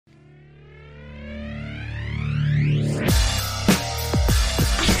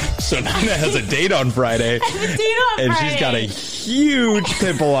So Nina has a date on Friday. And she's got a huge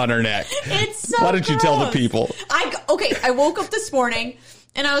pimple on her neck. It's so Why don't you tell the people? I woke up this morning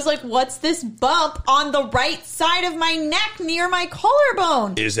and I was like, what's this bump on the right side of my neck near my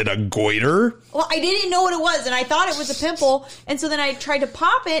collarbone? Is it a goiter? Well, I didn't know what it was, and I thought it was a pimple. And so then I tried to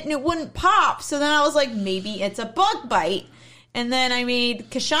pop it, and it wouldn't pop. So then I was like, maybe it's a bug bite. And then I made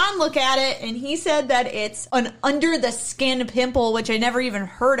Kashan look at it, and he said that it's an under-the-skin pimple, which I never even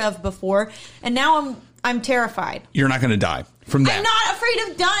heard of before. And now I'm terrified. You're not going to die from that. I'm not afraid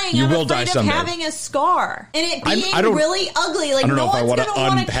of dying. You I'm will afraid die of someday. having a scar. And it being I don't- really ugly. Like, I don't know no if I one's want going to to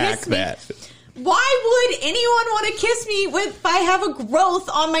want to unpack kiss me. that. Why would anyone want to kiss me if I have a growth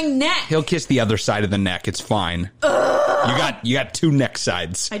on my neck? He'll kiss the other side of the neck. It's fine. You got two neck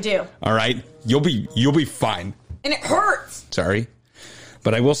sides. I do. All right? You'll be fine. And it hurts. Sorry.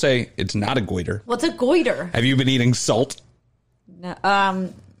 But I will say it's not a goiter. What's a goiter? Have you been eating salt? No,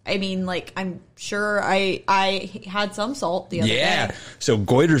 I mean, like, I'm sure I had some salt the other day. So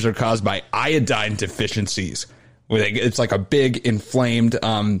goiters are caused by iodine deficiencies. It's like a big inflamed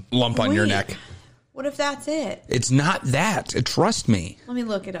lump on your neck. What if that's it? It's not that. Trust me. Let me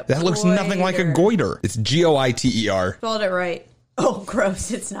look it up. That looks nothing like a goiter. It's Goiter. Spelled it right. Oh,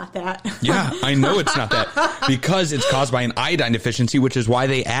 gross. It's not that. Yeah, I know it's not that. Because it's caused by an iodine deficiency, which is why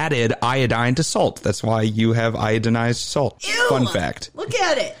they added iodine to salt. That's why you have iodinized salt. Ew. Fun fact. Look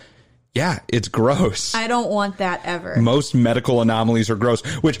at it. Yeah, it's gross. I don't want that ever. Most medical anomalies are gross.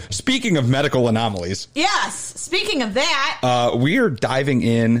 Which, speaking of medical anomalies. Yes. Speaking of that. We are diving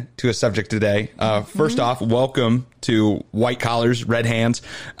in to a subject today. First off, welcome to White Collars, Red Hands.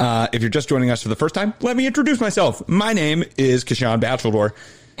 If you're just joining us for the first time, let me introduce myself. My name is Kashan Batcheldor.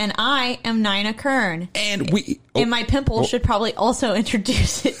 And I am Nina Kern. And and my pimple should probably also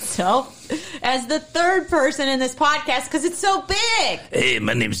introduce itself as the third person in this podcast because it's so big. Hey,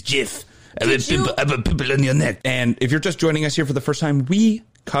 my name's Jeff. I have a pimple on your neck. And if you're just joining us here for the first time, we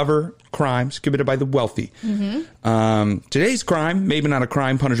cover crimes committed by the wealthy. Today's crime, maybe not a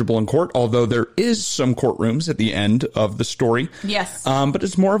crime punishable in court, although there is some courtrooms at the end of the story. Yes. But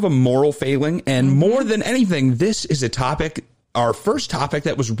it's more of a moral failing. And more than anything, this is a topic, our first topic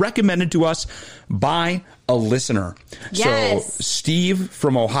that was recommended to us by a listener. Yes. So Steve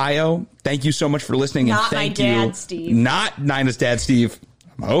from Ohio, thank you so much for listening. Not and thank my dad, you. Steve. Not Nina's dad, Steve.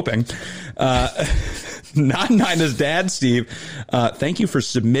 I'm hoping. Not Nina's dad, Steve. Thank you for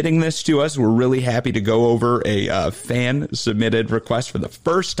submitting this to us. We're really happy to go over a fan-submitted request for the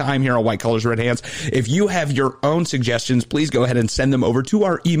first time here on White Collars, Red Hands. If you have your own suggestions, please go ahead and send them over to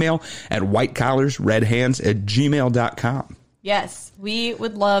our email at whitecollarsredhands@gmail.com. Yes. We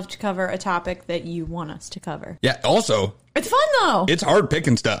would love to cover a topic that you want us to cover. Yeah, also, It's fun, though. it's hard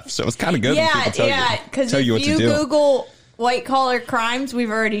picking stuff, so it's kind of good when people because tell if you what you to do. Google white-collar crimes,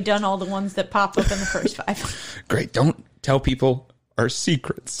 we've already done all the ones that pop up in the first 5. Great. Don't tell people our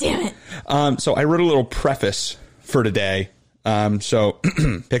secrets. Damn it. So I wrote a little preface for today. So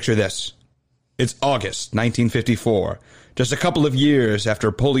picture this. It's August 1954. Just a couple of years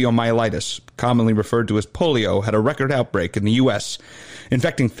after poliomyelitis, commonly referred to as polio, had a record outbreak in the U.S.,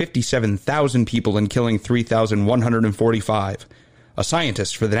 infecting 57,000 people and killing 3,145. A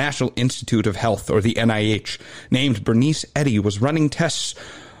scientist for the National Institute of Health, or the NIH, named Bernice Eddy was running tests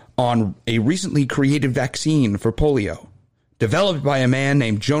on a recently created vaccine for polio. Developed by a man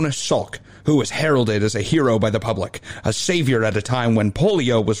named Jonas Salk, who was heralded as a hero by the public, a savior at a time when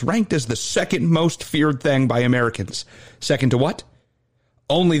polio was ranked as the second most feared thing by Americans. Second to what?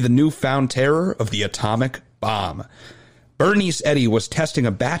 Only the newfound terror of the atomic bomb. Bernice Eddy was testing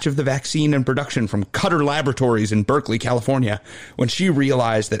a batch of the vaccine in production from Cutter Laboratories in Berkeley, California, when she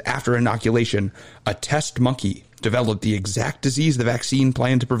realized that after inoculation, a test monkey developed the exact disease the vaccine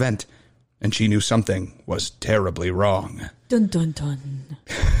planned to prevent. And she knew something was terribly wrong. Dun, dun, dun.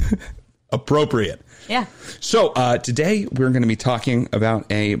 Appropriate. Yeah. So today we're going to be talking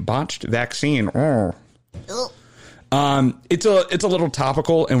about a botched vaccine. It's a little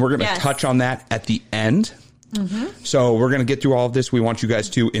topical, and we're going to touch on that at the end. So we're going to get through all of this. We want you guys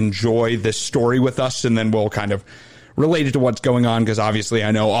to enjoy this story with us, and then we'll kind of relate it to what's going on, because obviously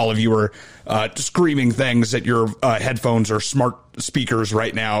I know all of you are screaming things at your headphones or smart speakers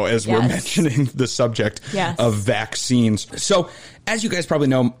right now as we're mentioning the subject of vaccines. So as you guys probably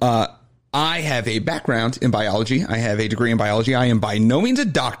know, I have a background in biology. I have a degree in biology. I am by no means a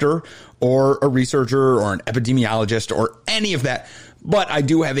doctor or a researcher or an epidemiologist or any of that, but I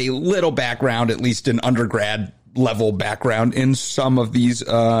do have a little background, at least an undergrad level background in some of these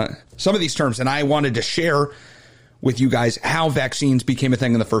terms. And I wanted to share with you guys how vaccines became a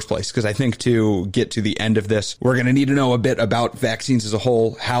thing in the first place, because I think to get to the end of this, we're going to need to know a bit about vaccines as a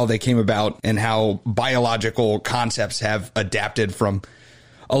whole, how they came about, and how biological concepts have adapted from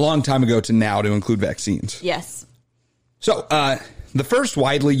a long time ago to now to include vaccines. Yes. So the first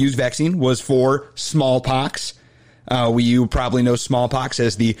widely used vaccine was for smallpox. You probably know smallpox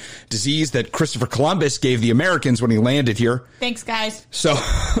as the disease that Christopher Columbus gave the Americans when he landed here. Thanks, guys.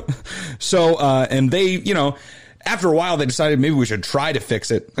 And they, after a while, they decided maybe we should try to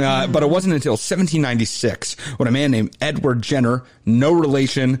fix it. But it wasn't until 1796 when a man named Edward Jenner, no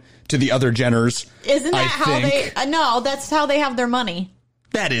relation to the other Jenners. Isn't that how they... no, that's how they have their money.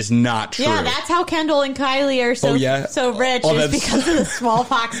 That is not true. Yeah, that's how Kendall and Kylie are so rich, is because of the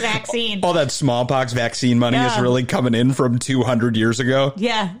smallpox vaccine. All that smallpox vaccine money is really coming in from 200 years ago.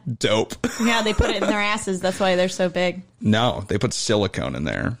 Yeah. Dope. Yeah, they put it in their asses. That's why they're so big. No, they put silicone in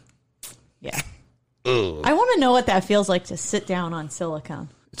there. Yeah. Ugh. I want to know what that feels like to sit down on silicone.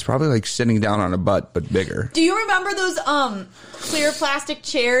 It's probably like sitting down on a butt, but bigger. Do you remember those clear plastic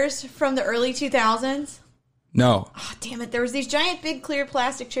chairs from the early 2000s? No. Oh, damn it. There was these giant, big, clear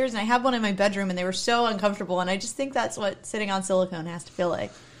plastic chairs, and I have one in my bedroom, and they were so uncomfortable, and I just think that's what sitting on silicone has to feel like.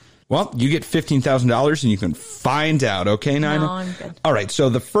 Well, you get $15,000, and you can find out, okay, Nina? No, I'm good. All right, so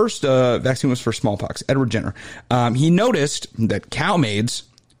the first vaccine was for smallpox, Edward Jenner. He noticed that cow maids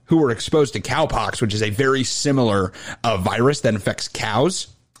who were exposed to cowpox, which is a very similar virus that infects cows.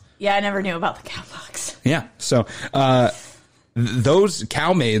 Yeah, I never knew about the cowpox. Yeah, so... those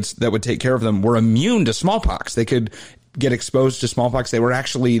cow maids that would take care of them were immune to smallpox. They could get exposed to smallpox. They were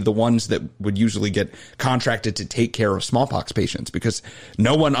actually the ones that would usually get contracted to take care of smallpox patients because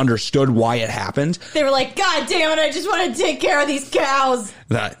no one understood why it happened. They were like, God damn it, I just want to take care of these cows.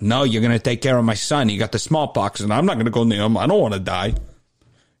 No, you're going to take care of my son. He got the smallpox and I'm not going to go near him. I don't want to die.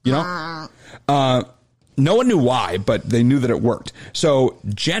 You know? No one knew why, but they knew that it worked. So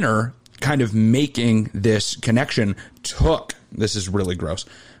Jenner, kind of making this connection, this is really gross,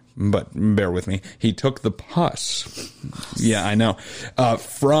 but bear with me. He took the pus. Yeah, I know.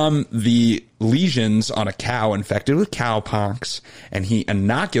 From the lesions on a cow infected with cowpox, and he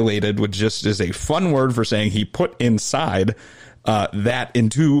inoculated, which just is a fun word for saying he put inside that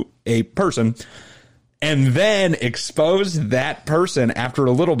into a person, and then exposed that person after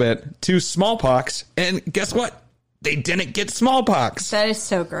a little bit to smallpox. And guess what? They didn't get smallpox. That is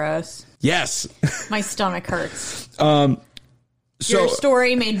so gross. Yes. My stomach hurts. Your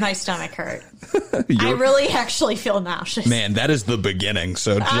story made my stomach hurt. I really actually feel nauseous. Man, that is the beginning.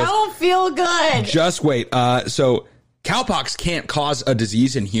 So I don't feel good. Just wait. So cowpox can't cause a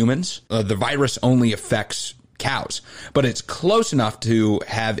disease in humans. The virus only affects cows, but it's close enough to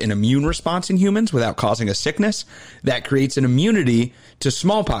have an immune response in humans without causing a sickness that creates an immunity to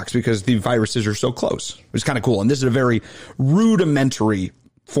smallpox because the viruses are so close. It's kind of cool. And this is a very rudimentary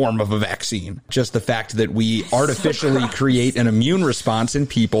form of a vaccine. Just the fact that we artificially create an immune response in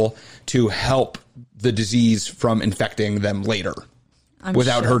people to help the disease from infecting them later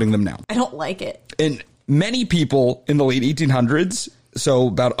without hurting them now. I don't like it. And many people in the late 1800s, so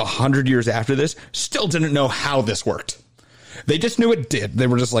about 100 years after this, still didn't know how this worked. They just knew it did. They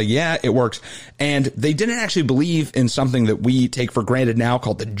were just like, yeah, it works. And they didn't actually believe in something that we take for granted now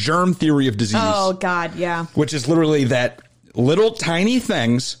called the germ theory of disease. Oh, God, yeah. Which is literally that little tiny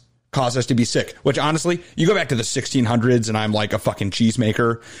things cause us to be sick, which honestly, you go back to the 1600s and I'm like a fucking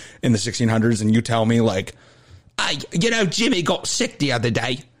cheesemaker in the 1600s and you tell me like, Jimmy got sick the other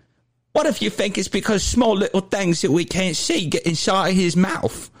day. What if you think it's because small little things that we can't see get inside his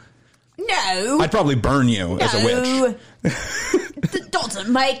mouth? No. I'd probably burn you as a witch. That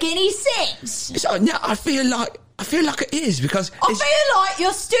doesn't make any sense. So, no, I feel like it is because I feel like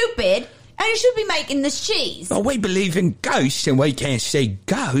you're stupid. And you should be making this cheese. Well, we believe in ghosts and we can't see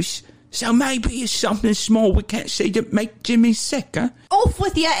ghosts. So maybe it's something small we can't see to make Jimmy sick, huh? Off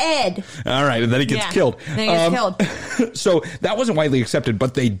with your head. All right, and then he gets killed. Then he gets killed. So that wasn't widely accepted,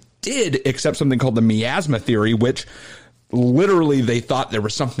 but they did accept something called the miasma theory, which literally they thought there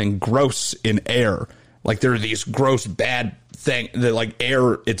was something gross in air. Like there are these gross bad things that like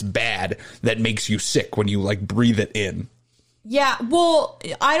air, it's bad, that makes you sick when you like breathe it in. Yeah, well,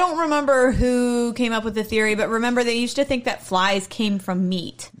 I don't remember who came up with the theory, but remember they used to think that flies came from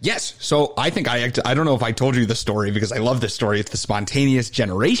meat. Yes, so I think I don't know if I told you the story because I love this story. It's the spontaneous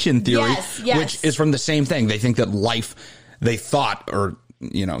generation theory, yes. Which is from the same thing. They think that life, they thought, or,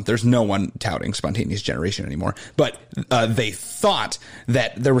 you know, there's no one touting spontaneous generation anymore, but they thought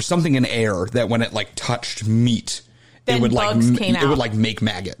that there was something in air that when it like touched meat, then it would bugs came out. It would like make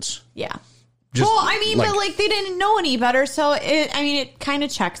maggots. Yeah. Just, well, I mean, but like they didn't know any better, so it kind of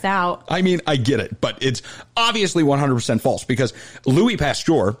checks out. I mean, I get it, but it's obviously 100% false because Louis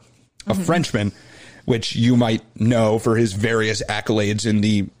Pasteur, a Frenchman, which you might know for his various accolades in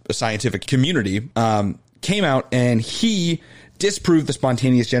the scientific community, came out and he disproved the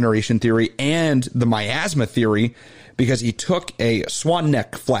spontaneous generation theory and the miasma theory because he took a swan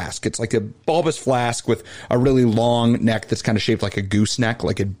neck flask. It's like a bulbous flask with a really long neck that's kind of shaped like a gooseneck,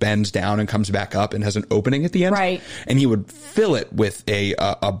 like it bends down and comes back up and has an opening at the end. Right. And he would fill it with a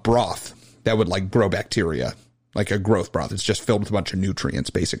broth that would like grow bacteria, like a growth broth. It's just filled with a bunch of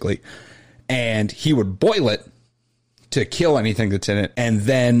nutrients, basically. And he would boil it to kill anything that's in it and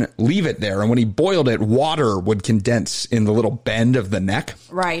then leave it there. And when he boiled it, water would condense in the little bend of the neck.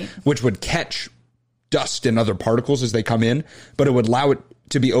 Right. Which would catch dust and other particles as they come in, but it would allow it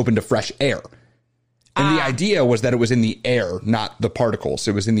to be open to fresh air. And the idea was that it was in the air, not the particles.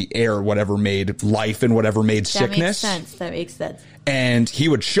 It was in the air, whatever made life and whatever made sickness. That makes sense. And he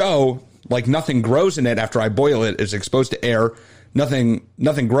would show, like, nothing grows in it after I boil it. It's exposed to air. Nothing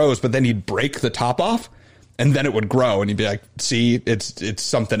grows, but then he'd break the top off, and then it would grow, and he'd be like, see, it's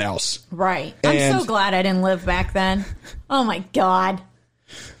something else. Right. I'm so glad I didn't live back then. Oh, my God.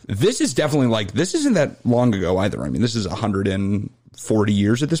 This is definitely like, this isn't that long ago either. I mean, this is 140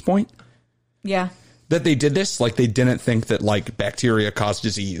 years at this point. Yeah. That they did this. Like, they didn't think that, like, bacteria caused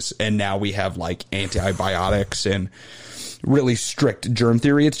disease. And now we have, like, antibiotics and really strict germ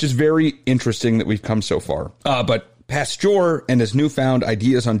theory. It's just very interesting that we've come so far. But Pasteur and his newfound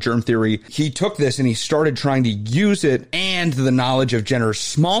ideas on germ theory, he took this and he started trying to use it and the knowledge of Jenner's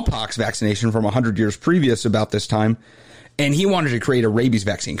smallpox vaccination from 100 years previous about this time. And he wanted to create a rabies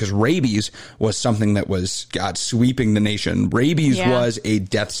vaccine because rabies was something that was, God, sweeping the nation. Rabies was a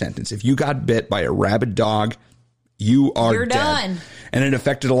death sentence. If you got bit by a rabid dog, you're dead. Done. And it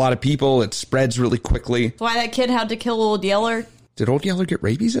affected a lot of people. It spreads really quickly. That's why that kid had to kill Old Yeller. Did Old Yeller get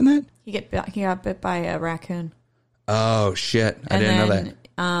rabies in that? He got bit by a raccoon. Oh, shit. I didn't know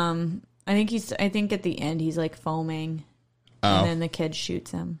that. I think at the end he's like foaming. And then the kid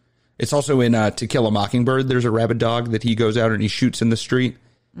shoots him. It's also in To Kill a Mockingbird. There's a rabid dog that he goes out and he shoots in the street,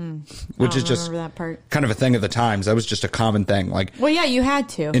 which is just that part. Kind of a thing of the times. That was just a common thing. Like, well, yeah, you had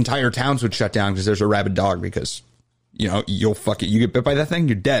to. Entire towns would shut down because there's a rabid dog because, you know, you get bit by that thing,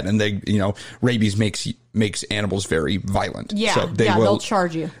 you're dead. And they, you know, rabies makes animals very violent. Yeah, so they'll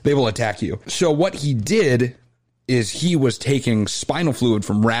charge you. They will attack you. So what he did is he was taking spinal fluid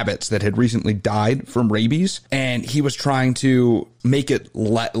from rabbits that had recently died from rabies, and he was trying to make it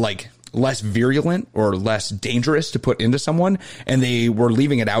less virulent or less dangerous to put into someone, and they were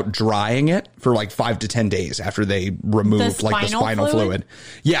leaving it out, drying it for like 5 to 10 days after they removed the spinal fluid.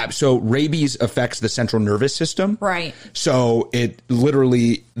 Yeah, so rabies affects the central nervous system. Right. So it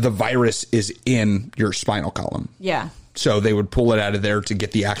literally, the virus is in your spinal column. Yeah. So they would pull it out of there to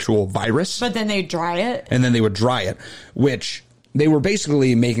get the actual virus. But then they dry it. And then they would dry it, which they were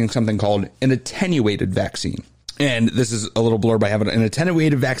basically making something called an attenuated vaccine. And this is a little blurb I have. An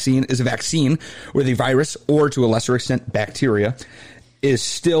attenuated vaccine is a vaccine where the virus, or to a lesser extent bacteria, is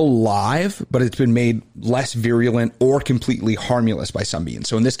still live, but it's been made less virulent or completely harmless by some means.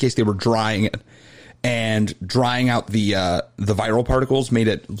 So in this case, they were drying it. And drying out the viral particles made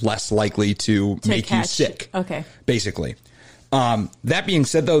it less likely to make you sick. Okay. Basically. That being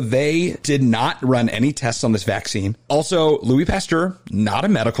said, though, they did not run any tests on this vaccine. Also, Louis Pasteur, not a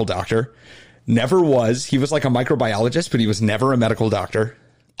medical doctor, never was. He was like a microbiologist, but he was never a medical doctor.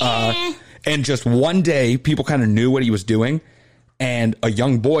 And just one day, people kind of knew what he was doing. And a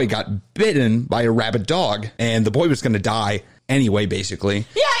young boy got bitten by a rabid dog, and the boy was going to die anyway, basically.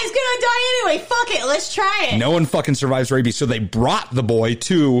 Yeah, he's gonna die anyway. Fuck it, let's try it. No one fucking survives rabies, so they brought the boy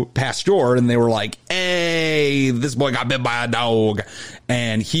to Pasteur, and they were like, hey, this boy got bit by a dog.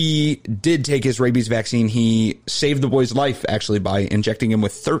 And he did take his rabies vaccine. He saved the boy's life, actually, by injecting him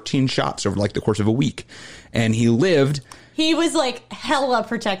with 13 shots over, like, the course of a week. And he lived. He was, like, hella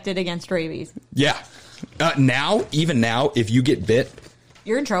protected against rabies. Yeah. Even now, if you get bit,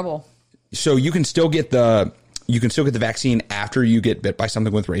 you're in trouble. So you can still get the vaccine after you get bit by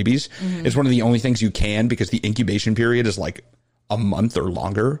something with rabies. Mm-hmm. It's one of the only things you can, because the incubation period is like a month or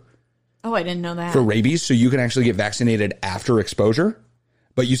longer. Oh, I didn't know that. For rabies. So you can actually get vaccinated after exposure,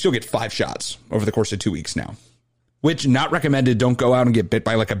 but you still get 5 shots over the course of 2 weeks now. Which, not recommended. Don't go out and get bit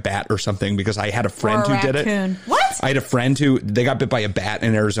by like a bat or something, because I had a friend who did it. What? I had a friend who, they got bit by a bat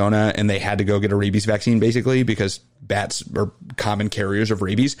in Arizona, and they had to go get a rabies vaccine, basically, because bats are common carriers of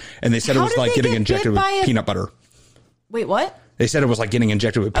rabies. And they said it was like getting injected with peanut butter. Wait, what? They said it was like getting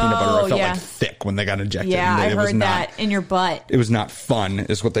injected with peanut butter. It felt yeah. like thick when they got injected. Yeah, I It was heard that in your butt. It was not fun,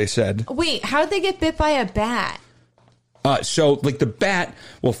 is what they said. Wait, how did they get bit by a bat? So, like, the bat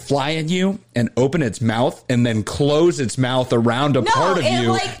will fly at you and open its mouth and then close its mouth around a part of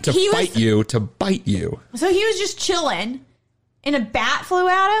you to fight you, to bite you. So he was just chilling, and a bat flew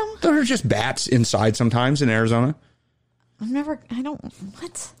at him? There are just bats inside sometimes in Arizona.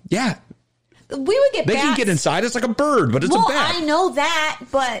 What? Yeah. We would get They bats. can get inside. It's like a bird, but it's a bat. I know that,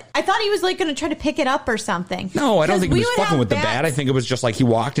 but I thought he was like going to try to pick it up or something. No, I don't think he was fucking with the bat. I think it was just like he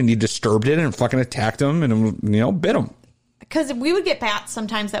walked and he disturbed it and fucking attacked him and, bit him. Because we would get bats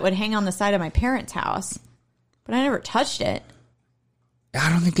sometimes that would hang on the side of my parents' house, but I never touched it. I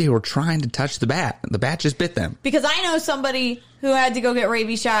don't think they were trying to touch the bat. The bat just bit them. Because I know somebody who had to go get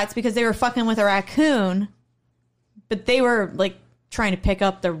rabies shots because they were fucking with a raccoon, but they were like trying to pick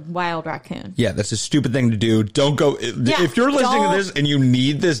up the wild raccoon. Yeah, that's a stupid thing to do. Don't go. If you're listening to this and you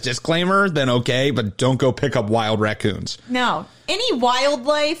need this disclaimer, then okay, but don't go pick up wild raccoons. No. Any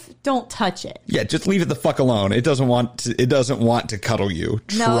wildlife, don't touch it. Yeah, just leave it the fuck alone. It doesn't want to cuddle you.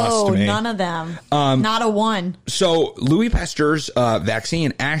 Trust me. No, none of them. Not a one. So Louis Pasteur's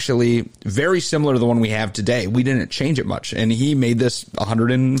vaccine actually very similar to the one we have today. We didn't change it much, and he made this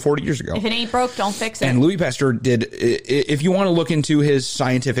 140 years ago. If it ain't broke, don't fix it. And Louis Pasteur did. If you want to look into his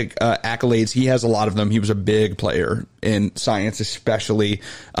scientific accolades, he has a lot of them. He was a big player in science, especially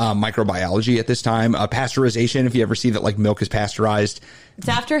microbiology at this time. Pasteurization. If you ever see that, like, milk is pasteurized. It's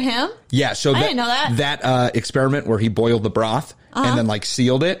after him? Yeah, so I didn't know that. That experiment where he boiled the broth and then like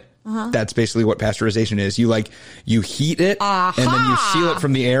sealed it, that's basically what pasteurization is. You heat it and then you seal it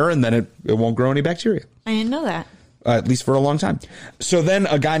from the air and then it won't grow any bacteria. I didn't know that. At least for a long time. So then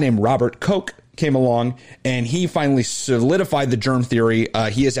a guy named Robert Koch came along and he finally solidified the germ theory.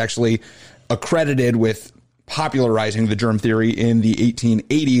 He is actually accredited with popularizing the germ theory in the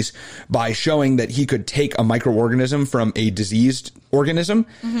 1880s by showing that he could take a microorganism from a diseased organism,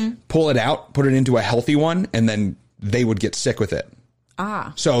 pull it out, put it into a healthy one, and then they would get sick with it.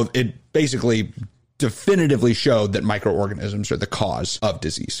 So it basically definitively showed that microorganisms are the cause of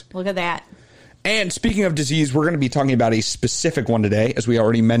disease. Look at that. And speaking of disease, we're going to be talking about a specific one today, as we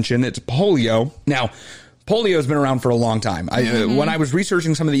already mentioned. It's polio. Now, polio has been around for a long time. When I was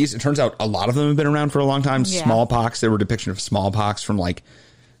researching some of these, it turns out a lot of them have been around for a long time. Yeah. Smallpox, there were depictions of smallpox from like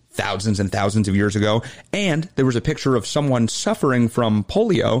thousands and thousands of years ago. And there was a picture of someone suffering from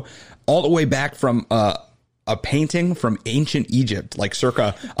polio all the way back from a painting from ancient Egypt, like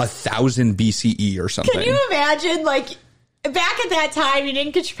circa 1000 BCE or something. Can you imagine, like, back at that time, you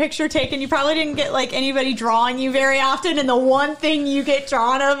didn't get your picture taken. You probably didn't get, like, anybody drawing you very often. And the one thing you get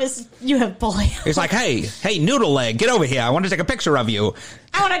drawn of is you have polio. It's like, hey, noodle leg, get over here. I want to take a picture of you.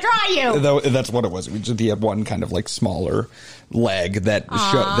 I want to draw you. Though that's what it was. He had one kind of like smaller leg that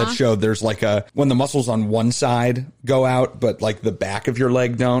showed there's like when the muscles on one side go out, but like the back of your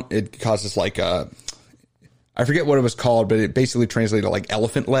leg don't, it causes like I forget what it was called, but it basically translated to like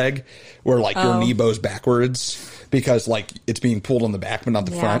elephant leg, where like your knee bows backwards because like it's being pulled on the back but not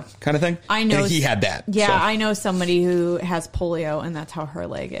the front kind of thing. I know. And he had that. Yeah, so. I know somebody who has polio and that's how her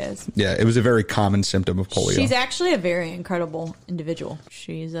leg is. Yeah, it was a very common symptom of polio. She's actually a very incredible individual.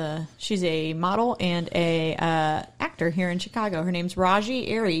 She's a model and a actor here in Chicago. Her name's Raji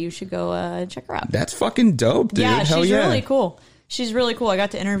Airy. You should go check her out. That's fucking dope, dude. Yeah, she's really cool. She's really cool. I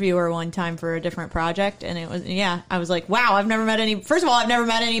got to interview her one time for a different project, and it was, I was like, wow, I've never met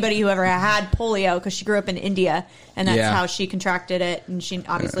anybody who ever had polio, because she grew up in India, and that's how she contracted it, and she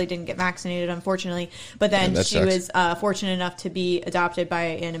obviously didn't get vaccinated, unfortunately, but then she was fortunate enough to be adopted by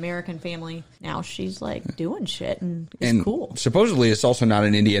an American family. Now she's like doing shit, and it's cool. Supposedly it's also not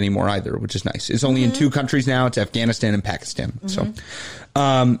in India anymore either, which is nice. It's only in 2 countries now. It's Afghanistan and Pakistan.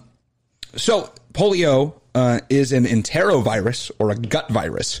 So polio is an enterovirus, or a gut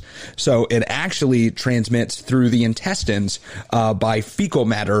virus. So it actually transmits through the intestines by fecal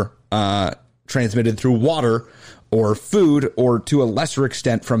matter transmitted through water or food, or to a lesser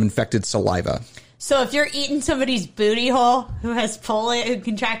extent from infected saliva. So if you're eating somebody's booty hole who has polio, who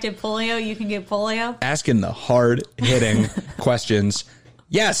contracted polio, you can get polio? Asking the hard-hitting questions.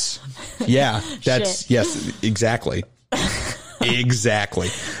 Yes. Yeah. That's yes, exactly. Exactly.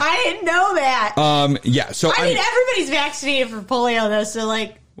 I didn't know that. Yeah. So everybody's vaccinated for polio, though. So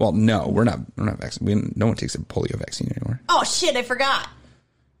like, well, no, we're not vaccinated. No one takes a polio vaccine anymore. Oh shit! I forgot.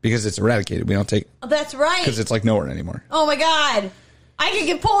 Because it's eradicated. We don't take. Oh, that's right. Because it's like nowhere anymore. Oh my god! I can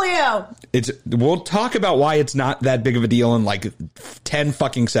get polio. We'll talk about why it's not that big of a deal in like 10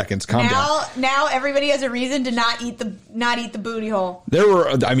 fucking seconds. Calm down. Now everybody has a reason to not eat the booty hole. There were,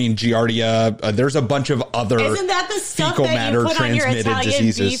 Giardia. There's a bunch of other Isn't that the stuff fecal that matter you put on your transmitted Italian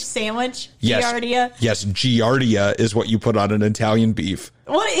diseases. beef sandwich? Yes. Giardia. Yes, Giardia is what you put on an Italian beef.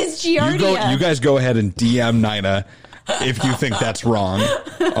 What is Giardia? You guys go ahead and DM Nina if you think that's wrong.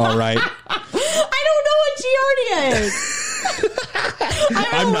 All right. I don't know what Giardia is.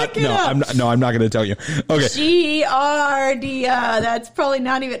 I'm not going to tell you. Okay. Giardia. That's probably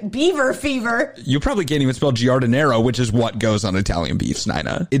not even beaver fever. You probably can't even spell giardinero, which is what goes on Italian beefs,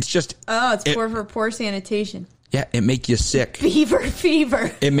 Nina. It's just it's for poor sanitation. Yeah, it make you sick. Beaver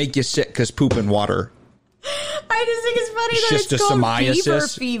fever. It make you sick because poop and water. I just think it's funny that it's called beaver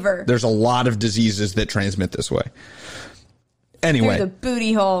fever. There's a lot of diseases that transmit this way. Anyway, through the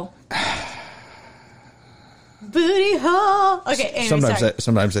booty hole. Booty hole. Okay. Anyway,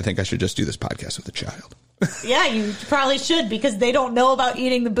 sometimes I think I should just do this podcast with a child. Yeah, you probably should because they don't know about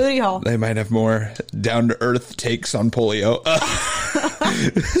eating the booty hole. They might have more down to earth takes on polio.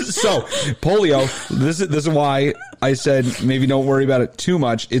 So polio. This is why I said maybe don't worry about it too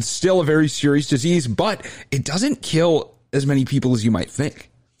much. It's still a very serious disease, but it doesn't kill as many people as you might think.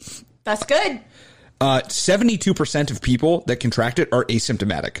 That's good. 72% of people that contract it are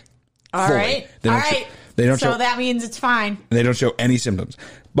asymptomatic. All right. So that means it's fine. They don't show any symptoms.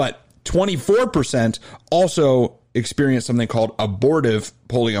 But 24% also experience something called abortive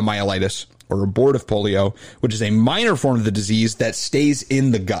poliomyelitis or abortive polio, which is a minor form of the disease that stays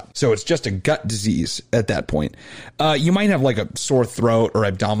in the gut. So it's just a gut disease at that point. You might have like a sore throat or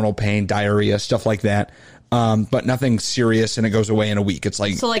abdominal pain, diarrhea, stuff like that. But nothing serious, and it goes away in a week. It's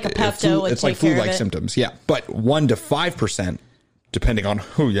like a Pepto. It's like flu-like symptoms. Yeah, but 1 to 5%, depending on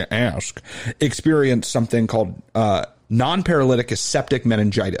who you ask, experience something called non-paralytic aseptic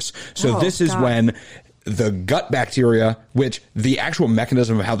meningitis. So this is when the gut bacteria, which the actual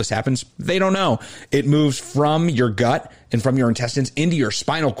mechanism of how this happens, they don't know. It moves from your gut and from your intestines into your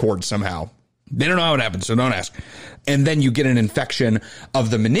spinal cord somehow. They don't know how it happens, so don't ask. And then you get an infection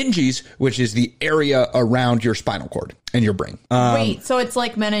of the meninges, which is the area around your spinal cord and your brain. Wait, so it's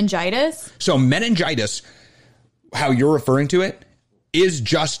like meningitis? So meningitis, how you're referring to it, is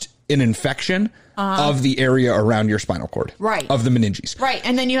just an infection of the area around your spinal cord. Right. Of the meninges. Right,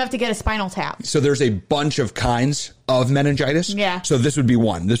 and then you have to get a spinal tap. So there's a bunch of kinds of meningitis. Yeah. So this would be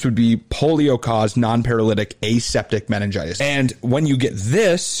one. This would be polio-caused non-paralytic aseptic meningitis. And when you get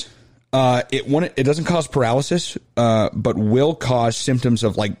this... It doesn't cause paralysis, but will cause symptoms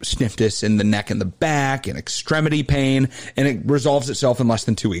of like stiffness in the neck and the back and extremity pain, and it resolves itself in less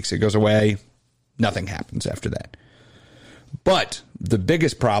than 2 weeks. It goes away. Nothing happens after that. But the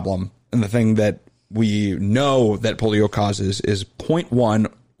biggest problem and the thing that we know that polio causes is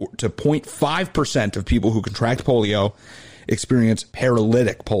 0.1 to 0.5% of people who contract polio experience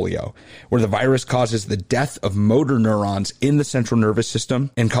paralytic polio, where the virus causes the death of motor neurons in the central nervous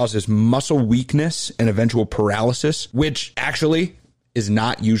system and causes muscle weakness and eventual paralysis, which actually is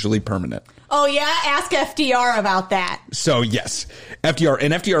not usually permanent. Oh, yeah? Ask FDR about that. So, yes, FDR.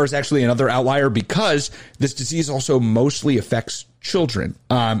 And FDR is actually another outlier because this disease also mostly affects children.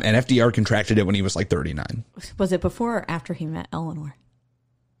 And FDR contracted it when he was like 39. Was it before or after he met Eleanor?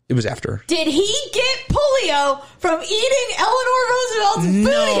 It was after. Did he get polio from eating Eleanor Roosevelt's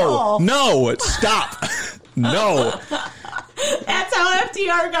booty hole? No, stop. No. That's how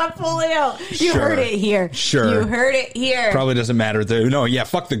FDR got polio. You heard it here. Sure. You heard it here. Probably doesn't matter. No, yeah,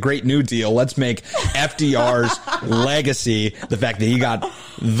 fuck the Great New Deal. Let's make FDR's legacy the fact that he got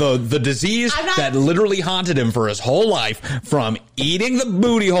the disease that literally haunted him for his whole life from eating the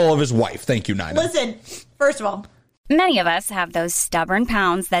booty hole of his wife. Thank you, Nina. Listen, first of all, many of us have those stubborn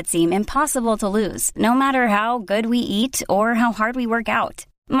pounds that seem impossible to lose, no matter how good we eat or how hard we work out.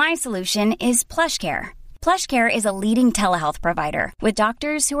 My solution is PlushCare. PlushCare is a leading telehealth provider with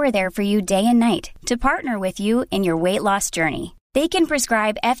doctors who are there for you day and night to partner with you in your weight loss journey. They can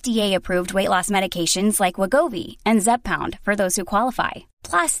prescribe FDA-approved weight loss medications like Wegovy and Zepbound for those who qualify.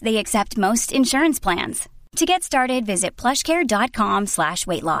 Plus, they accept most insurance plans. To get started, visit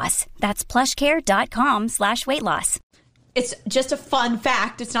plushcare.com/weightloss. That's plushcare.com/weightloss. It's just a fun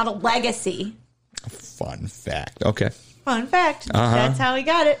fact. It's not a legacy. Fun fact. Okay. Fun fact. That's how he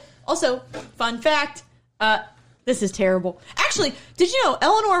got it. Also, fun fact. This is terrible. Actually, did you know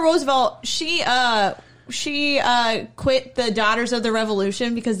Eleanor Roosevelt, she quit the Daughters of the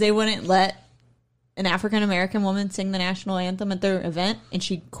Revolution because they wouldn't let an African-American woman sing the national anthem at their event, and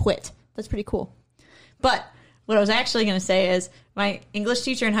she quit. That's pretty cool. But what I was actually going to say is my English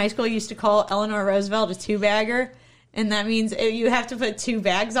teacher in high school used to call Eleanor Roosevelt a two-bagger, And that means you have to put 2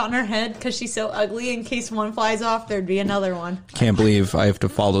 bags on her head because she's so ugly. In case one flies off, there'd be another one. Can't believe I have to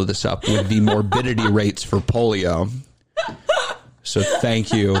follow this up with the morbidity rates for polio. So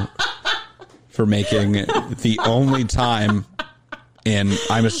thank you for making the only time in,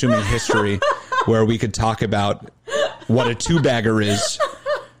 I'm assuming, history where we could talk about what a 2-bagger is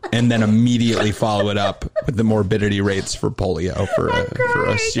and then immediately follow it up with the morbidity rates for polio for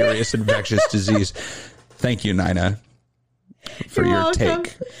a serious infectious disease. Thank you, Nina, for your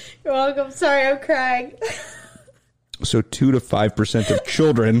take. You're welcome. Sorry, I'm crying. So 2 to 5% of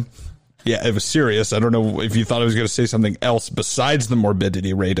children. Yeah, it was serious. I don't know if you thought I was going to say something else besides the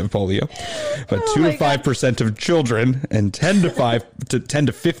morbidity rate of polio. But 2 to 5% of children and 10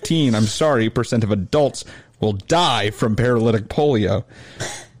 to 15, I'm sorry, percent of adults will die from paralytic polio.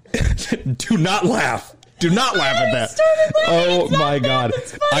 Do not laugh. Do not laugh at that. Oh my God.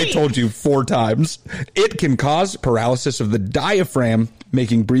 I told you 4 times. It can cause paralysis of the diaphragm,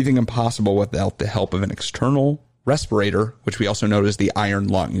 making breathing impossible without the help of an external respirator, which we also know as the iron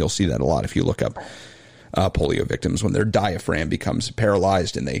lung. You'll see that a lot if you look up polio victims when their diaphragm becomes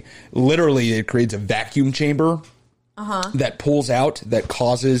paralyzed, and it creates a vacuum chamber that pulls out, that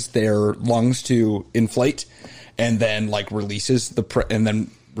causes their lungs to inflate, and then releases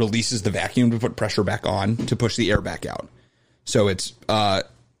the vacuum to put pressure back on to push the air back out. So it's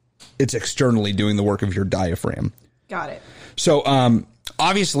externally doing the work of your diaphragm. Got it. So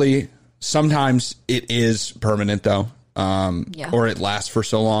obviously sometimes it is permanent though, or it lasts for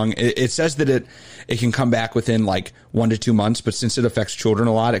so long. It says that it can come back within 1 to 2 months, but since it affects children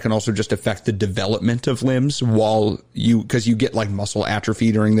a lot, it can also just affect the development of limbs because you get muscle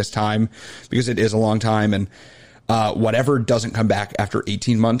atrophy during this time because it is a long time. And whatever doesn't come back after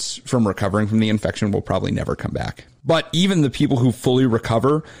 18 months from recovering from the infection will probably never come back. But even the people who fully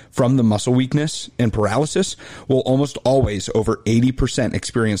recover from the muscle weakness and paralysis will almost always, over 80%,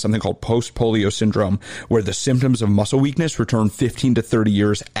 experience something called post-polio syndrome, where the symptoms of muscle weakness return 15 to 30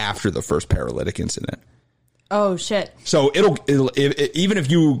 years after the first paralytic incident. Oh, shit. So it'll even if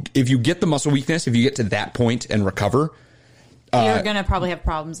you get the muscle weakness, if you get to that point and recover, you're going to probably have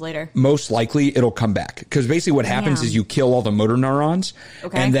problems later. Most likely it'll come back, because basically what happens is you kill all the motor neurons,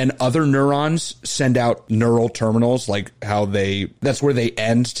 and then other neurons send out neural terminals, that's where they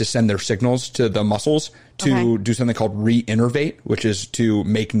end to send their signals to the muscles to do something called reinnervate, which is to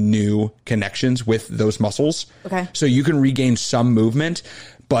make new connections with those muscles. Okay. So you can regain some movement,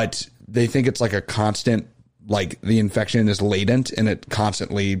 but they think it's a constant, the infection is latent and it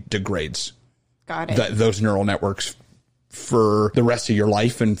constantly degrades. Got it. Those neural networks for the rest of your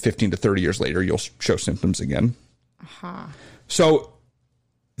life, and 15 to 30 years later, you'll show symptoms again. So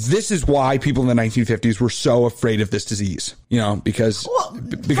this is why people in the 1950s were so afraid of this disease, because for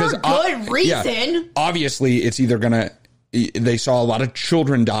good reason. Obviously, it's either they saw a lot of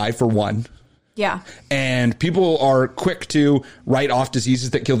children die, for one. Yeah. And people are quick to write off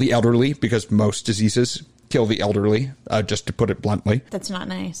diseases that kill the elderly, because most diseases kill the elderly, just to put it bluntly. That's not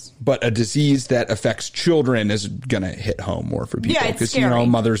nice. But a disease that affects children is going to hit home more for people, because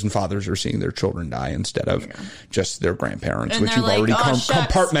mothers and fathers are seeing their children die instead of just their grandparents, and which you've already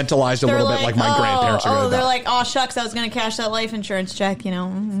compartmentalized a little bit, like my grandparents are going to die. They're like, oh shucks, I was going to cash that life insurance check,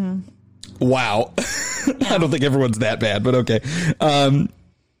 Wow. I don't think everyone's that bad, but okay.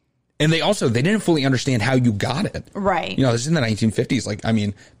 And they didn't fully understand how you got it. Right. This is in the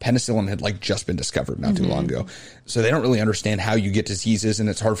 1950s. Penicillin had just been discovered not too long ago. So they don't really understand how you get diseases, and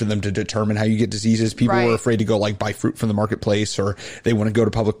it's hard for them to determine how you get diseases. People were afraid to go buy fruit from the marketplace, or they wouldn't go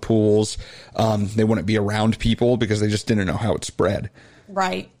to public pools. They wouldn't be around people because they just didn't know how it spread.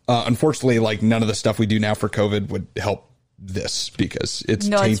 Right. Unfortunately, none of the stuff we do now for COVID would help this, because it's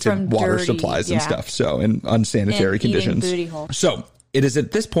tainted water supplies and stuff. So, in unsanitary conditions. Booty hole. So it is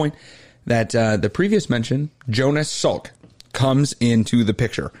at this point that the previous mentioned Jonas Salk comes into the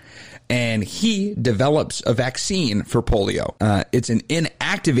picture, and he develops a vaccine for polio. It's an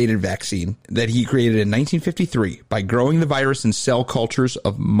inactivated vaccine that he created in 1953 by growing the virus in cell cultures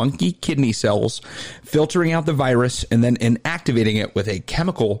of monkey kidney cells, filtering out the virus, and then inactivating it with a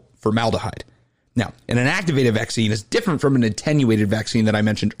chemical formaldehyde. Now, an inactivated vaccine is different from an attenuated vaccine that I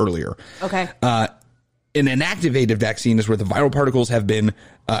mentioned earlier. Okay. An inactivated vaccine is where the viral particles have been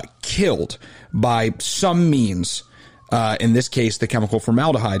killed by some means, in this case, the chemical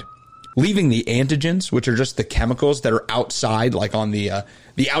formaldehyde, leaving the antigens, which are just the chemicals that are outside, on the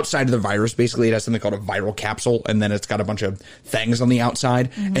outside of the virus. Basically, it has something called a viral capsule, and then it's got a bunch of things on the outside,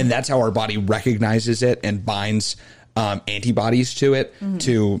 and that's how our body recognizes it and binds antibodies to it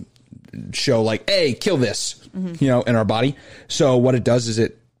to show, hey, kill this, in our body. So what it does is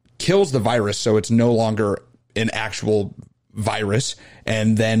it kills the virus, so it's no longer an actual virus,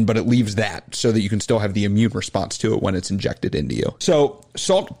 but it leaves that so that you can still have the immune response to it when it's injected into you. So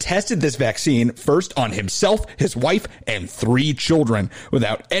Salk tested this vaccine first on himself, his wife, and 3 children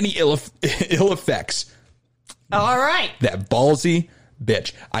without any ill effects. All right. That ballsy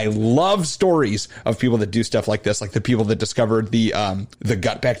bitch. I love stories of people that do stuff like this, like the people that discovered the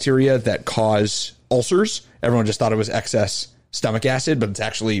gut bacteria that cause ulcers. Everyone just thought it was excess stomach acid, but it's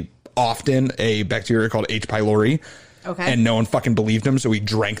actually often a bacteria called H. pylori. Okay. And no one fucking believed him, so he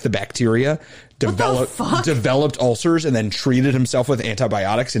drank the bacteria, developed ulcers, and then treated himself with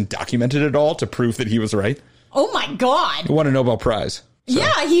antibiotics and documented it all to prove that he was right. Oh my God. He won a Nobel Prize. So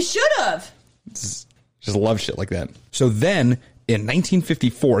yeah, he should have. Just love shit like that. So then, in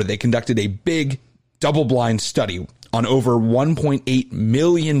 1954, they conducted a big double-blind study on over 1.8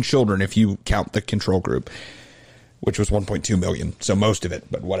 million children, if you count the control group, which was 1.2 million, so most of it,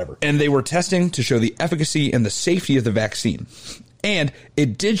 but whatever. And they were testing to show the efficacy and the safety of the vaccine. And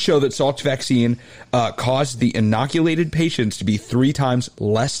it did show that Salk's vaccine caused the inoculated patients to be 3 times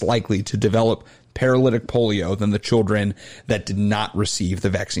less likely to develop paralytic polio than the children that did not receive the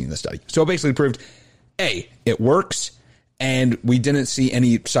vaccine in the study. So it basically proved, A, it works, and we didn't see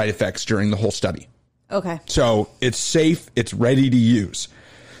any side effects during the whole study. Okay. So it's safe, it's ready to use.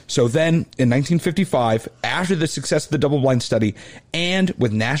 So then, in 1955, after the success of the double-blind study, and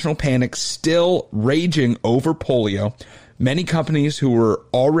with national panic still raging over polio, many companies who were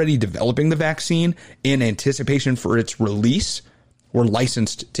already developing the vaccine in anticipation for its release were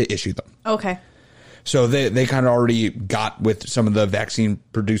licensed to issue them. Okay. So they kind of already got with some of the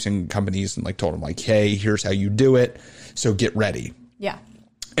vaccine-producing companies and like told them, like, hey, here's how you do it, so get ready. Yeah.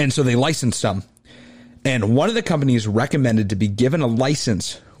 And so they licensed them. And one of the companies recommended to be given a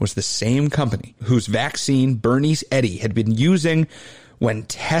license was the same company whose vaccine Bernice Eddy had been using when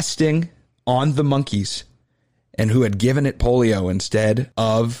testing on the monkeys and who had given it polio instead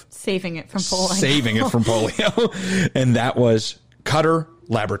of saving it from polio. And that was Cutter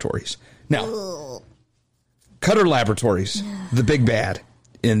Laboratories. Now, Cutter Laboratories, the big bad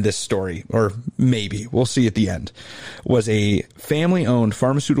in this story, or maybe, we'll see at the end, was a family-owned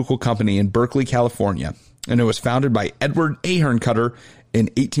pharmaceutical company in Berkeley, California, and it was founded by Edward Ahern Cutter in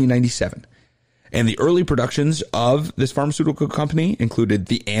 1897. And the early productions of this pharmaceutical company included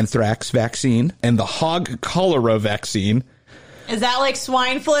the anthrax vaccine and the hog cholera vaccine. Is that like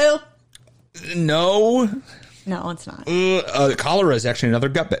swine flu? No. No, it's not. Cholera is actually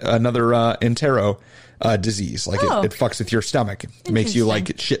another entero disease. Like it fucks with your stomach. It makes you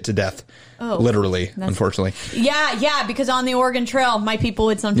like shit to death. Oh, literally, unfortunately. Yeah, because on the Oregon Trail, my people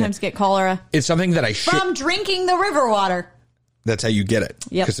would sometimes get cholera. It's something that from drinking the river water. That's how you get it.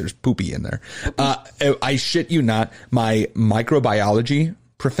 Yep. Because there's poopy in there. I shit you not. My microbiology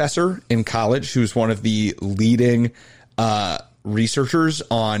professor in college, who's one of the leading researchers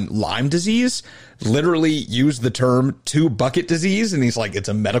on Lyme disease, literally used the term 2-bucket disease, and he's like, it's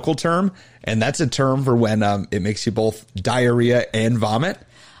a medical term, and that's a term for when it makes you both diarrhea and vomit.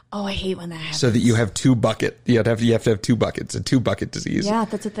 Oh, I hate when that happens. So that you have 2 bucket. You have to have 2 buckets, a 2-bucket disease. Yeah,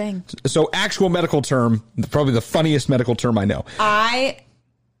 that's a thing. So actual medical term, probably the funniest medical term I know. I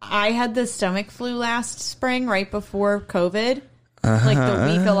had the stomach flu last spring, right before COVID. Like the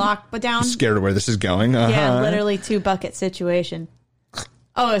week of lockdown. I'm scared of where this is going. Yeah, literally 2-bucket situation.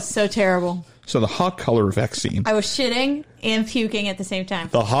 Oh, it's so terrible. So the hog cholera vaccine. I was shitting and puking at the same time.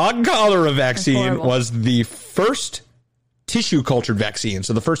 The hog cholera vaccine was the first tissue cultured vaccine.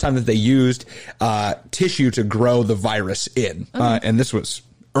 So the first time that they used tissue to grow the virus in. And this was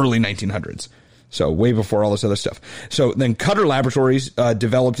early 1900s. So way before all this other stuff. So then Cutter Laboratories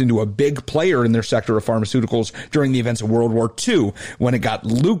developed into a big player in their sector of pharmaceuticals during the events of World War II, when it got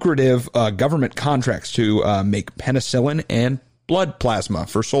lucrative government contracts to make penicillin and blood plasma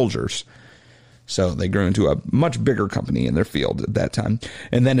for soldiers. So they grew into a much bigger company in their field at that time.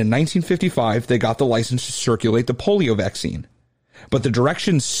 And then in 1955, they got the license to circulate the polio vaccine. But the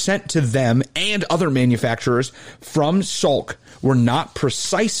directions sent to them and other manufacturers from Salk were not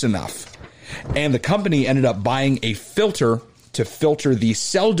precise enough. And the company ended up buying a filter to filter the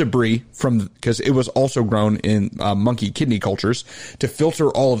cell debris from, because it was also grown in monkey kidney cultures, to filter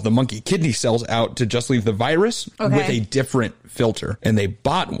all of the monkey kidney cells out to just leave the virus with a different filter. And they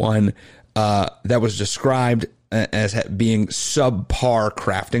bought one that was described as being subpar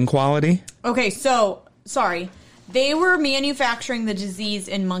crafting quality. Okay, so, sorry. They were manufacturing the disease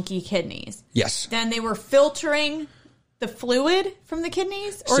in monkey kidneys. Yes. Then they were filtering the fluid from the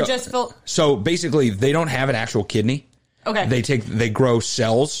kidneys, or so basically, they don't have an actual kidney. Okay. They grow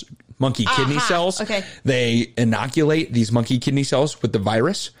cells, monkey kidney cells. Okay. They inoculate these monkey kidney cells with the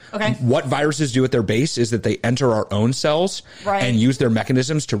virus. Okay. What viruses do at their base is that they enter our own cells and use their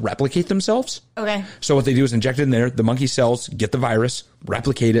mechanisms to replicate themselves. Okay. So what they do is inject it in there. The monkey cells get the virus,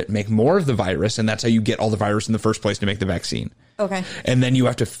 replicate it, make more of the virus, and that's how you get all the virus in the first place to make the vaccine. Okay. And then you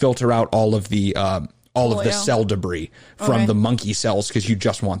have to filter out all of the cell debris from the monkey cells because you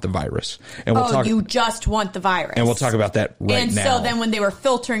just want the virus. And you just want the virus. And we'll talk about that now. And so then when they were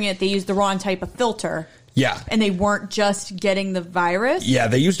filtering it, they used the wrong type of filter. Yeah. And they weren't just getting the virus? Yeah,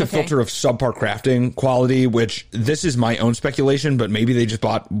 they used a filter of subpar crafting quality, which this is my own speculation, but maybe they just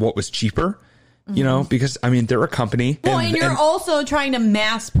bought what was cheaper. You know, because, I mean, they're a company. Well, and you're also trying to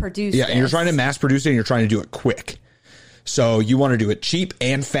mass produce and you're trying to mass produce it, and you're trying to do it quick. So you want to do it cheap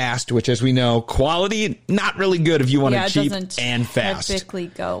and fast, which, as we know, quality, not really good if you want it cheap and fast. Typically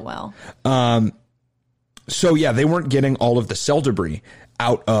go well. So, yeah, they weren't getting all of the cell debris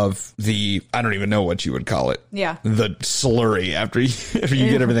out of the, I don't even know what you would call it. Yeah. The slurry after you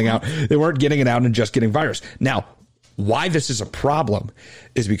get everything out. They weren't getting it out and just getting virus. Now, why this is a problem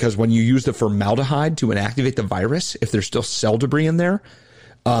is because when you use the formaldehyde to inactivate the virus, if there's still cell debris in there,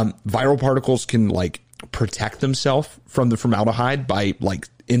 viral particles can protect themselves from the formaldehyde by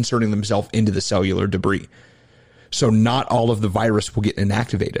inserting themselves into the cellular debris. So not all of the virus will get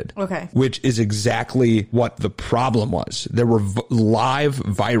inactivated. Okay. Which is exactly what the problem was. There were live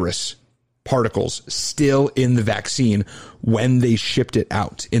virus particles still in the vaccine when they shipped it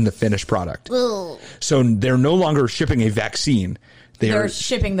out in the finished product. Ugh. So they're no longer shipping a vaccine. They're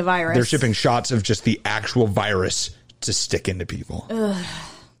shipping the virus. They're shipping shots of just the actual virus to stick into people. Ugh.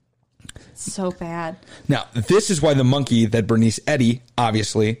 So bad. Now, this is why the monkey that Bernice Eddy,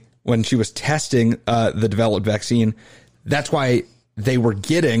 obviously, when she was testing the developed vaccine, that's why they were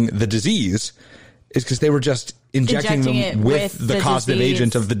getting the disease, is because they were just injecting them with the causative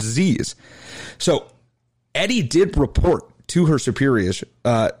agent of the disease. So Eddy did report to her superiors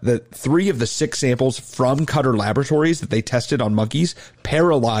that 3 of the 6 samples from Cutter Laboratories that they tested on monkeys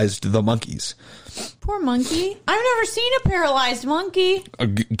paralyzed the monkeys. Poor monkey. I've never seen a paralyzed monkey.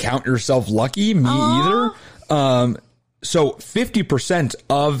 Count yourself lucky? Me either. So 50%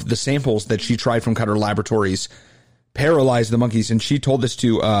 of the samples that she tried from Cutter Laboratories paralyzed the monkeys. And she told this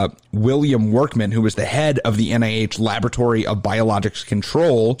to William Workman, who was the head of the NIH Laboratory of Biologics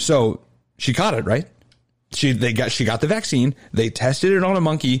Control. So she caught it, right? She got the vaccine. They tested it on a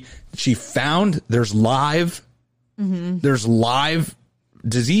monkey. She found there's live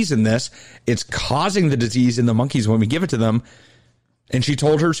disease in this. It's causing the disease in the monkeys when we give it to them. And she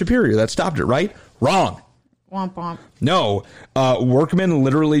told her superior that stopped it, right? Wrong. Womp womp. No, Workman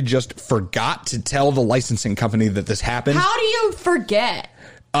literally just forgot to tell the licensing company that this happened. How do you forget?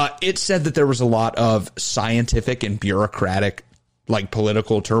 It said that there was a lot of scientific and bureaucratic,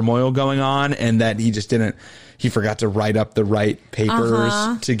 political turmoil going on, and that he forgot to write up the right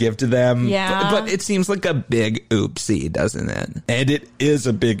papers to give to them. Yeah. But it seems like a big oopsie, doesn't it? And it is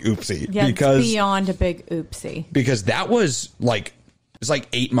a big oopsie. Yeah, because, it's beyond a big oopsie. Because that was it's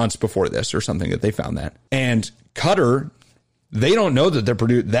 8 months before this or something that they found that. And Cutter, they don't know that they're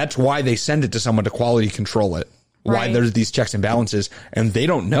produced. That's why they send it to someone to quality control it. Why there's these checks and balances. And they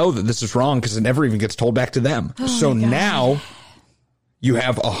don't know that this is wrong because it never even gets told back to them. So now you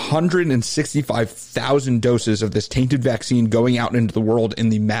have 165,000 doses of this tainted vaccine going out into the world in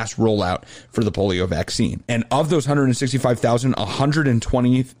the mass rollout for the polio vaccine. And of those 165,000,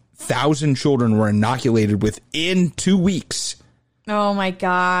 120,000 children were inoculated within 2 weeks. Oh, my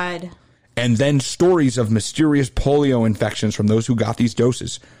God. And then stories of mysterious polio infections from those who got these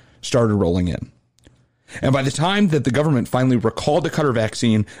doses started rolling in. And by the time that the government finally recalled the Cutter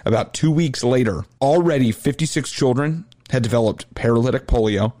vaccine, about 2 weeks later, already 56 children had developed paralytic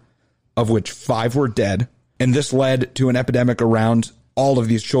polio, of which 5 were dead. And this led to an epidemic around all of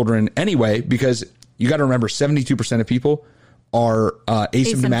these children anyway, because you got to remember 72% of people are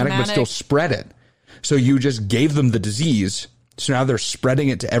asymptomatic, but still spread it. So you just gave them the disease. So now they're spreading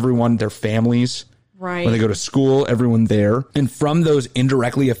it to everyone, their families. Right. When they go to school, everyone there. And from those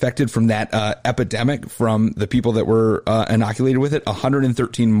indirectly affected from that epidemic, from the people that were inoculated with it,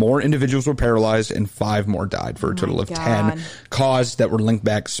 113 more individuals were paralyzed and 5 more died for a total of 10 caused that were linked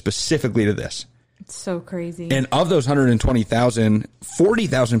back specifically to this. It's so crazy. And of those 120,000,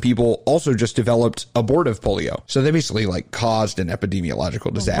 40,000 people also just developed abortive polio. So they basically caused an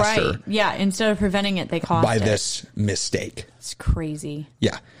epidemiological disaster. Right. Yeah. Instead of preventing it, they caused by it. this mistake. It's crazy.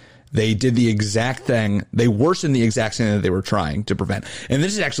 Yeah. They did the exact thing. They worsened the exact thing that they were trying to prevent. And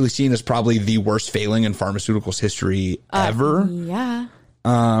this is actually seen as probably the worst failing in pharmaceuticals history ever. Yeah.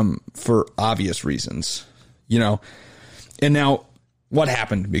 For obvious reasons, And now what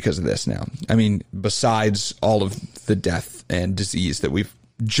happened because of this now? I mean, besides all of the death and disease that we've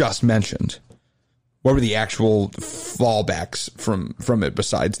just mentioned, what were the actual fallbacks from it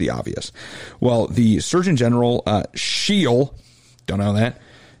besides the obvious? Well, the Surgeon General, Scheel, don't know that.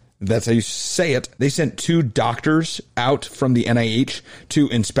 That's how you say it. They sent 2 doctors out from the NIH to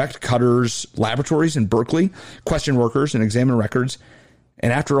inspect Cutter's laboratories in Berkeley, question workers, and examine records.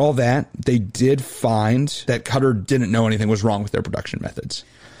 And after all that, they did find that Cutter didn't know anything was wrong with their production methods.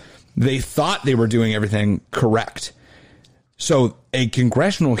 They thought they were doing everything correct. So a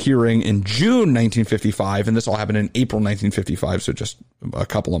congressional hearing in June 1955, and this all happened in April 1955, so just a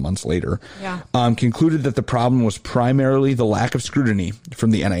couple of months later, concluded that the problem was primarily the lack of scrutiny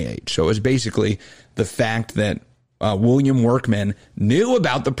from the NIH. So it was basically the fact that William Workman knew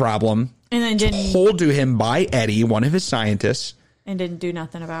about the problem and then told to him by Eddie, one of his scientists, and didn't do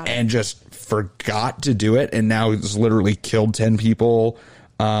nothing about it. And just forgot to do it, and now he's literally killed 10 people,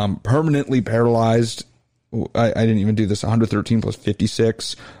 permanently paralyzed. I didn't even do this. 113 plus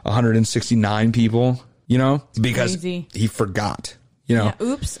 56, 169 people, because he forgot, Yeah,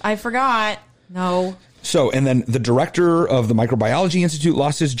 oops, I forgot. No. So, and then the director of the Microbiology Institute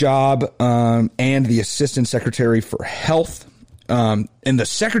lost his job, and the assistant secretary for health. And the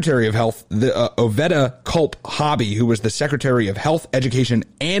secretary of health, the Oveta Culp Hobby, who was the secretary of health, education,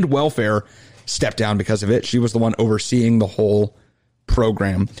 and welfare, stepped down because of it. She was the one overseeing the whole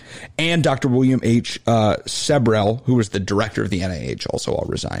program. And Dr. William H. Sebrell, who was the director of the NIH, also all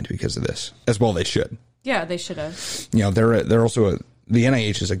resigned because of this. As well they should. Yeah, they should have. They're also the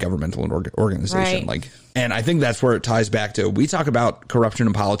NIH is a governmental organization. Right. And I think that's where it ties back to. We talk about corruption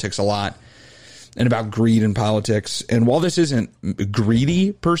in politics a lot and about greed in politics. And while this isn't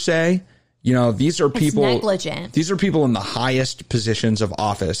greedy per se, these are people. It's negligent. These are people in the highest positions of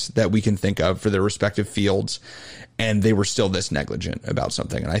office that we can think of for their respective fields. And they were still this negligent about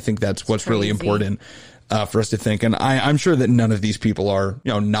something. And I think that's what's really important for us to think. And I'm sure that none of these people are,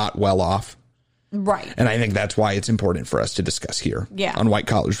 not well off. Right. And I think that's why it's important for us to discuss here on White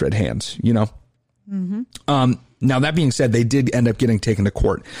Collars, Red Hands, Mm-hmm. Now, that being said, they did end up getting taken to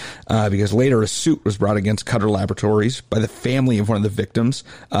court because later a suit was brought against Cutter Laboratories by the family of one of the victims,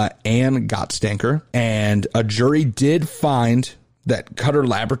 Ann Gottstanker. And a jury did find that Cutter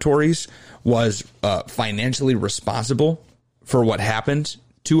Laboratories was financially responsible for what happened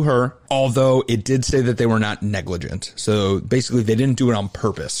to her, although it did say that they were not negligent. So basically, they didn't do it on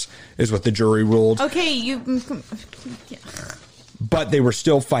purpose, is what the jury ruled. Okay, But they were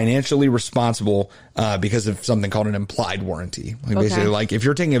still financially responsible because of something called an implied warranty. Basically, if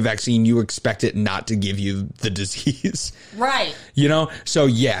you're taking a vaccine, you expect it not to give you the disease. Right. So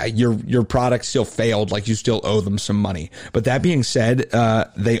yeah, your product still failed. You still owe them some money. But that being said,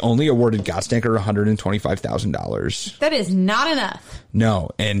 they only awarded Gottstanker $125,000. That is not enough. No.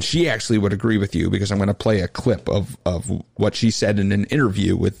 And she actually would agree with you because I'm going to play a clip of what she said in an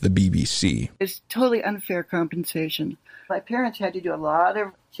interview with the BBC. It's totally unfair compensation. My parents had to do a lot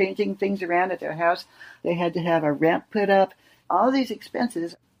of changing things around at their house. They had to have a ramp put up. All these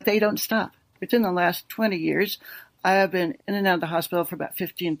expenses, they don't stop. Within the last 20 years, I have been in and out of the hospital for about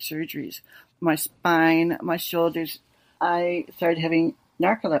 15 surgeries. My spine, my shoulders. I started having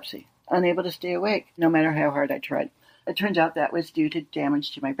narcolepsy, unable to stay awake, no matter how hard I tried. It turns out that was due to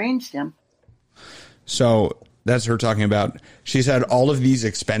damage to my brainstem. So that's her talking about. She's had all of these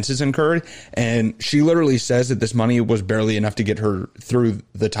expenses incurred, and she literally says that this money was barely enough to get her through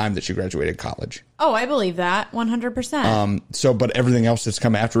the time that she graduated college. Oh, I believe that 100%. But everything else that's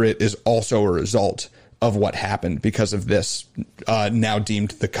come after it is also a result of what happened because of this now deemed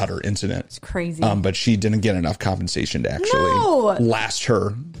the Cutter incident. It's crazy. But she didn't get enough compensation to actually last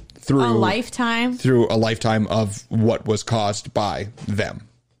her through a lifetime. Through a lifetime of what was caused by them.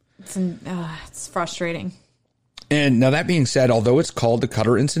 It's frustrating. And now that being said, although it's called the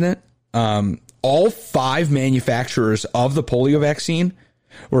Cutter incident, all 5 manufacturers of the polio vaccine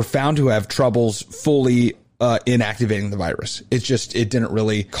were found to have troubles fully inactivating the virus. It didn't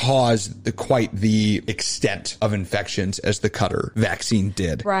really cause quite the extent of infections as the Cutter vaccine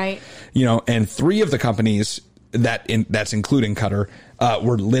did. Right. And 3 of the companies that's including Cutter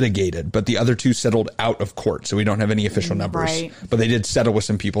were litigated, but the other 2 settled out of court, so we don't have any official numbers. Right. But they did settle with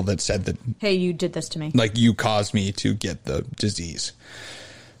some people that said that, hey, you did this to me. You caused me to get the disease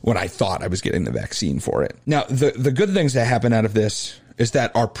when I thought I was getting the vaccine for it. Now, the good things that happen out of this is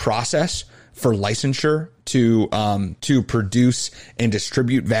that our process for licensure to produce and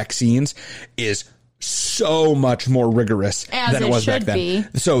distribute vaccines is so much more rigorous than it was back then.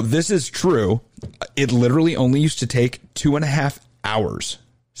 So this is true. It literally only used to take 2.5 hours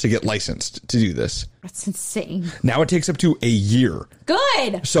to get licensed to do this. That's insane. Now it takes up to a year.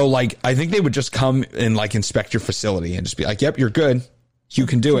 Good. So, like, I think they would just come and, like, inspect your facility and just be like, yep, you're good. You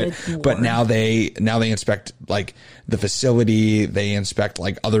can do it. Lord. But now they inspect, like, the facility. They inspect,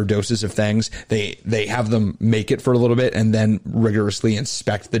 like, other doses of things. They have them make it for a little bit and then rigorously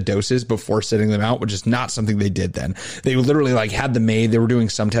inspect the doses before sending them out, which is not something they did then. They literally, like, had them made. They were doing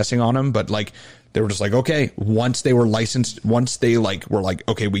some testing on them, but, like, they were just like, okay, once they were licensed, once they, like, were like,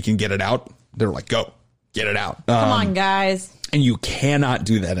 okay, we can get it out, they're like, go, get it out. Come on, guys. And you cannot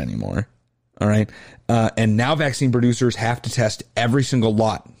do that anymore. All right. And now vaccine producers have to test every single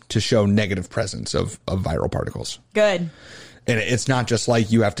lot to show negative presence of viral particles. Good. And it's not just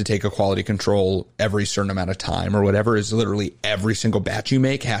like you have to take a quality control every certain amount of time or whatever. It's literally every single batch you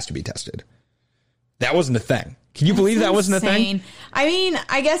make has to be tested. That wasn't a thing. Can you believe that wasn't a thing? I mean,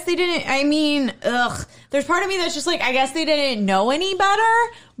 I guess they didn't. I mean, there's part of me that's just like, I guess they didn't know any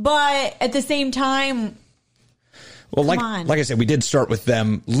better. But at the same time, well, like I said, we did start with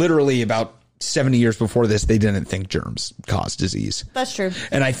them literally about 70 years before this. They didn't think germs caused disease. That's true.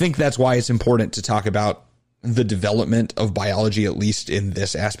 And I think that's why it's important to talk about the development of biology, at least in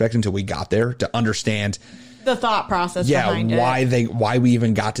this aspect, until we got there, to understand the thought process behind it. Why we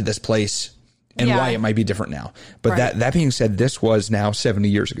even got to this place and why it might be different now. But that being said, this was now 70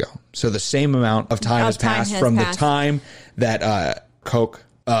 years ago. So the same amount of time has passed from the time that Koch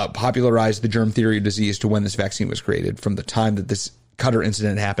popularized the germ theory of disease to when this vaccine was created, from the time that this Cutter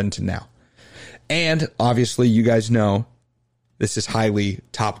incident happened to now. And obviously, you guys know this is highly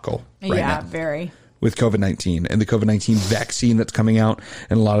topical right now. Very. With COVID-19 and the COVID-19 vaccine that's coming out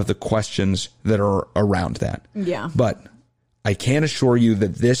and a lot of the questions that are around that. Yeah. But I can assure you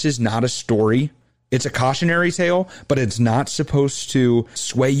that this is not a story. It's a cautionary tale, but it's not supposed to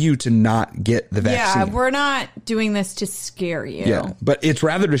sway you to not get the vaccine. Yeah, we're not doing this to scare you. Yeah, but it's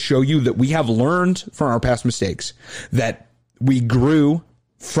rather to show you that we have learned from our past mistakes, that we grew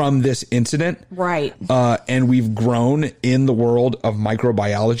from this incident. Right. And we've grown in the world of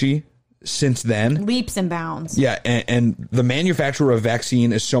microbiology since then. Leaps and bounds. Yeah, and the manufacturer of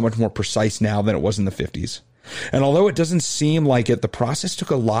vaccine is so much more precise now than it was in the 50s. And although it doesn't seem like it, the process took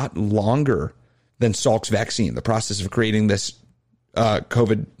a lot longer than Salk's vaccine. The process of creating this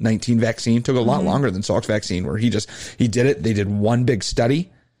COVID-19 vaccine took a lot longer than Salk's vaccine, where he did it. They did one big study,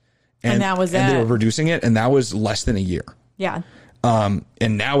 and that was it. And they were producing it, and that was less than a year. Yeah. And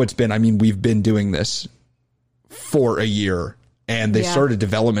now it's been, I mean, we've been doing this for a year, and they started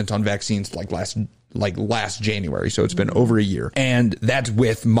development on vaccines like last January. So it's been over a year, and that's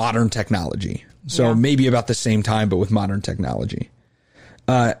with modern technology. So maybe about the same time, but with modern technology.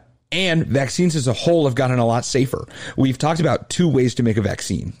 And vaccines as a whole have gotten a lot safer. We've talked about two ways to make a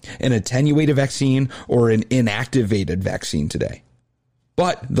vaccine: an attenuated vaccine or an inactivated vaccine today.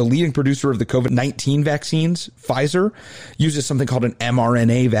 But the leading producer of the COVID-19 vaccines, Pfizer, uses something called an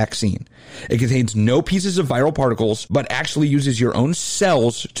mRNA vaccine. It contains no pieces of viral particles, but actually uses your own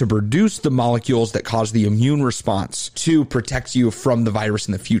cells to produce the molecules that cause the immune response to protect you from the virus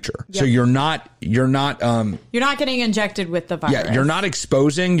in the future. Yep. So you're not getting injected with the virus. Yeah, you're not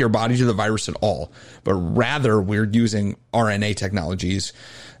exposing your body to the virus at all, but rather we're using RNA technologies.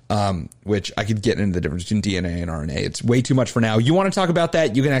 Which I could get into the difference between DNA and RNA. It's way too much for now. You want to talk about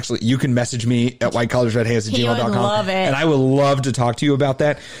that? You can message me at whitecollarsredhands@gmail.com. And I would love to talk to you about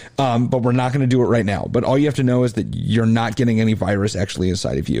that. But we're not going to do it right now. But all you have to know is that you're not getting any virus actually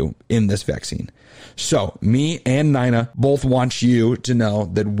inside of you in this vaccine. So me and Nina both want you to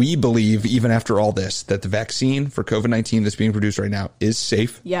know that we believe, even after all this, that the vaccine for COVID-19 that's being produced right now is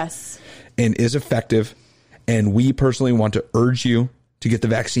safe. Yes. And is effective. And we personally want to urge you to get the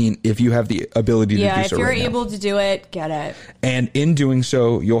vaccine if you have the ability to do so. Yeah, if you're able to do it, get it. And in doing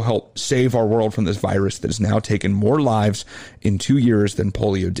so, you'll help save our world from this virus that has now taken more lives in 2 years than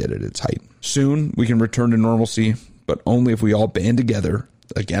polio did at its height. Soon, we can return to normalcy, but only if we all band together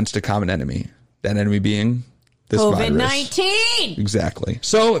against a common enemy. That enemy being this COVID-19. Virus. Exactly.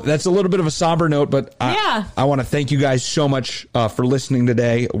 So that's a little bit of a somber note, but I want to thank you guys so much for listening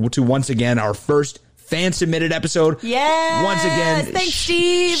today to, once again, our first fan-submitted episode. Yes. Once again, thanks,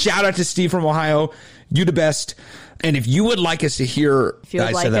 Steve. Shout out to Steve from Ohio. You the best. And if you would like us to hear...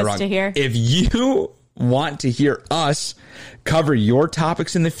 If you want to hear us cover your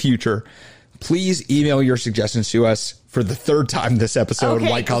topics in the future, please email your suggestions to us for the third time this episode,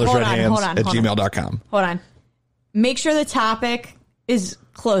 whitecollarsredhands@gmail.com. Hold on. Make sure the topic is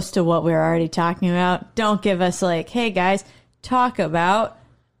close to what we're already talking about. Don't give us like, hey, guys, talk about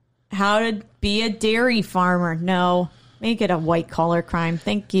how to be a dairy farmer. No, Make it a white collar crime.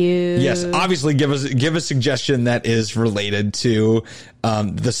 Thank you. Yes, obviously give a suggestion that is related to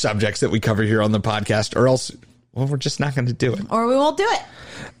the subjects that we cover here on the podcast, or else, well, we're just not going to do it. Or we won't do it.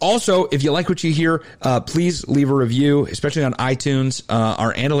 Also, if you like what you hear, please leave a review, especially on iTunes.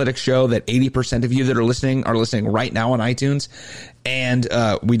 Our analytics show that 80% of you that are listening right now on iTunes. And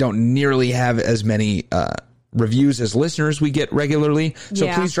we don't nearly have as many reviews as listeners we get regularly.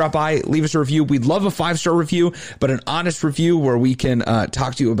 So please drop by, leave us a review. We'd love a 5-star review, but an honest review where we can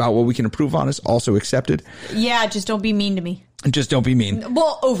talk to you about what we can improve on is also accepted. Yeah, just don't be mean to me. Just don't be mean.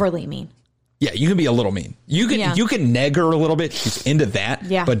 Well, overly mean. Yeah, you can be a little mean. You can neg her a little bit. She's into that.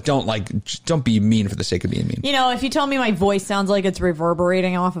 Yeah. But don't be mean for the sake of being mean. You know, if you tell me my voice sounds like it's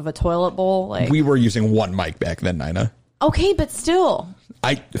reverberating off of a toilet bowl, like, we were using one mic back then, Nina. Okay, but still.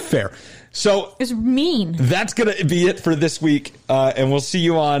 Fair. So it's mean. That's going to be it for this week. And we'll see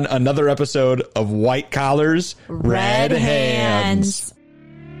you on another episode of White Collars, Red Hands.